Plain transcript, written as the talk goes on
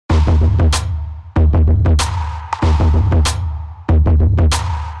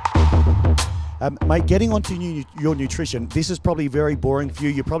Mate, getting onto your nutrition, this is probably very boring for you.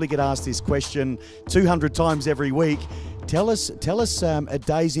 You probably get asked this question 200 times every week. Tell us a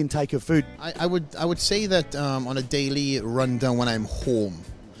day's intake of food. I would say that on a daily rundown when I'm home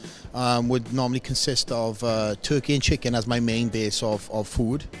would normally consist of turkey and chicken as my main base of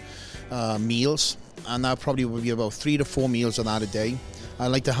food, meals, and that probably would be about 3 to 4 meals of that a day. I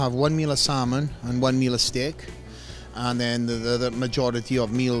like to have 1 meal of salmon and 1 meal of steak, and then the majority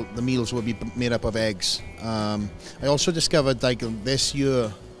of the meals will be made up of eggs. I also discovered, like, this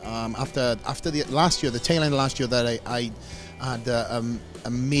year, after the last year, the tail end of last year, that I had a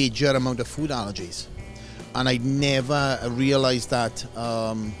major amount of food allergies, and I never realized that.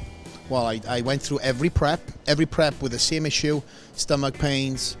 Well, I went through every prep with the same issue: stomach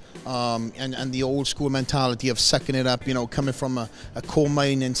pains, and the old school mentality of sucking it up. You know, coming from a coal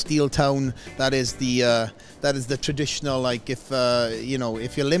mine in Steel Town, that is the traditional, like, if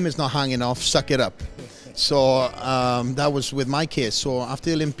your limb is not hanging off, suck it up. So that was with my case. So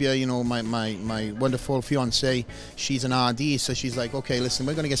after Olympia, you know, my wonderful fiance, she's an RD, so she's like, okay, listen,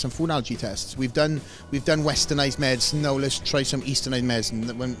 we're going to get some food allergy tests. We've done westernized medicine. Now let's try some easternized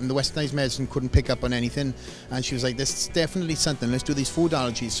medicine. When the westernized medicine couldn't pick up on anything, and she was like, this is definitely something. Let's do these food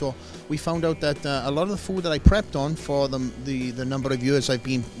allergies. So we found out that a lot of the food that I prepped on for the number of years I've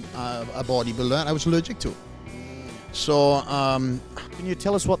been a bodybuilder, I was allergic to. So can you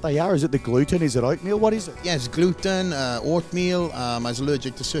tell us what they are? Is it the gluten? Is it oatmeal? What is it? Yes, gluten, oatmeal. I was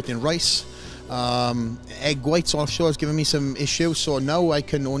allergic to certain rice. Egg whites also has given me some issues, so now I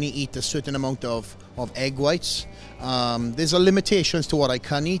can only eat a certain amount of egg whites. There's a limitations to what I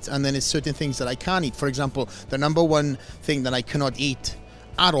can eat, and then there's certain things that I can't eat. For example, the number one thing that I cannot eat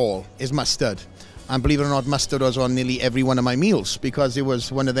at all is mustard. And believe it or not, mustard was on nearly every one of my meals, because it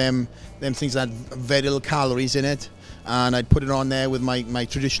was one of them things that had very little calories in it. And I'd put it on there with my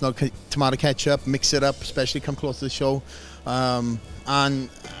traditional tomato ketchup, mix it up, especially come close to the show. And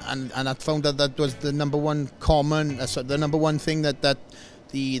I found that was the number one the number one thing that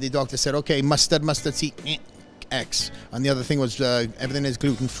the doctor said, okay, mustard, see, X. And the other thing was everything is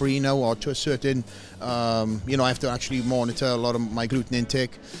gluten-free now, or to a certain, you know, I have to actually monitor a lot of my gluten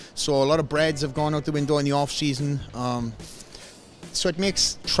intake. So a lot of breads have gone out the window in the off-season. So it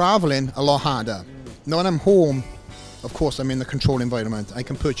makes traveling a lot harder. Now when I'm home, of course, I'm in the controlled environment. I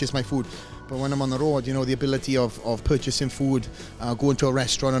can purchase my food. But when I'm on the road, you know, the ability of purchasing food, going to a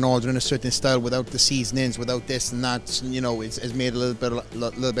restaurant and ordering a certain style without the seasonings, without this and that, you know, it's made a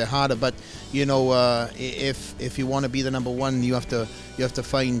little bit harder. But, you know, if you want to be the number one, you have to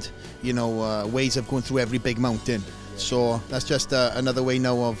find, you know, ways of going through every big mountain. So that's just another way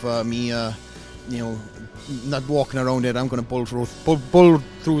now of me, you know, not walking around it. I'm going to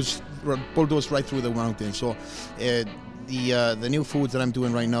bulldoze right through the mountain. So the new foods that I'm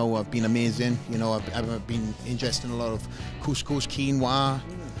doing right now have been amazing. You know, I've been ingesting a lot of couscous, quinoa,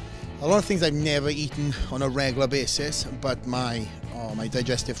 a lot of things I've never eaten on a regular basis. But my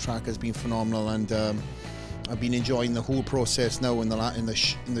digestive tract has been phenomenal, and I've been enjoying the whole process now in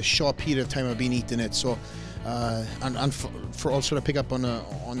the short period of time I've been eating it. So. And for also to pick up on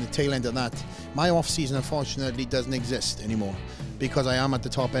the tail end of that, my off season unfortunately doesn't exist anymore, because I am at the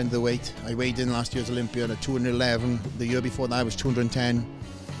top end of the weight. I weighed in last year's Olympia at 211. The year before that I was 210.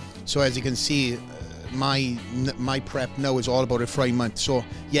 So as you can see, my prep now is all about refinement. So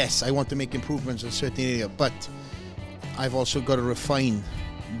yes, I want to make improvements in a certain area, but I've also got to refine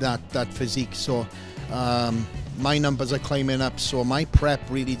that physique. So my numbers are climbing up. So my prep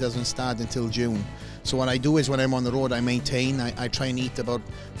really doesn't start until June. So what I do is when I'm on the road, I maintain. I try and eat about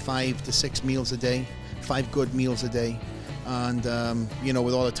 5 to 6 meals a day, 5 good meals a day. And, you know,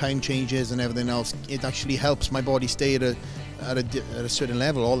 with all the time changes and everything else, it actually helps my body stay at a certain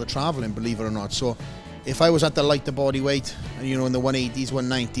level, all the traveling, believe it or not. So if I was at the lighter body weight, you know, in the 180s,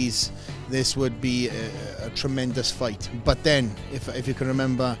 190s, this would be a tremendous fight. But then, if you can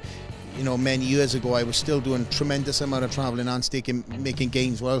remember, you know, many years ago, I was still doing tremendous amount of traveling and making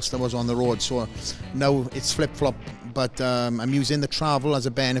gains whilst I was on the road. So now it's flip-flop, but I'm using the travel as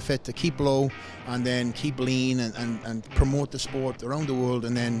a benefit to keep low and then keep lean and promote the sport around the world.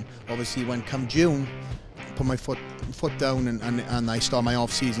 And then obviously when come June, put my foot down and I start my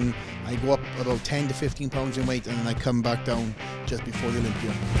off season, I go up about 10 to 15 pounds in weight, and then I come back down just before the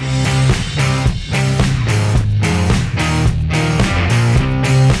Olympia.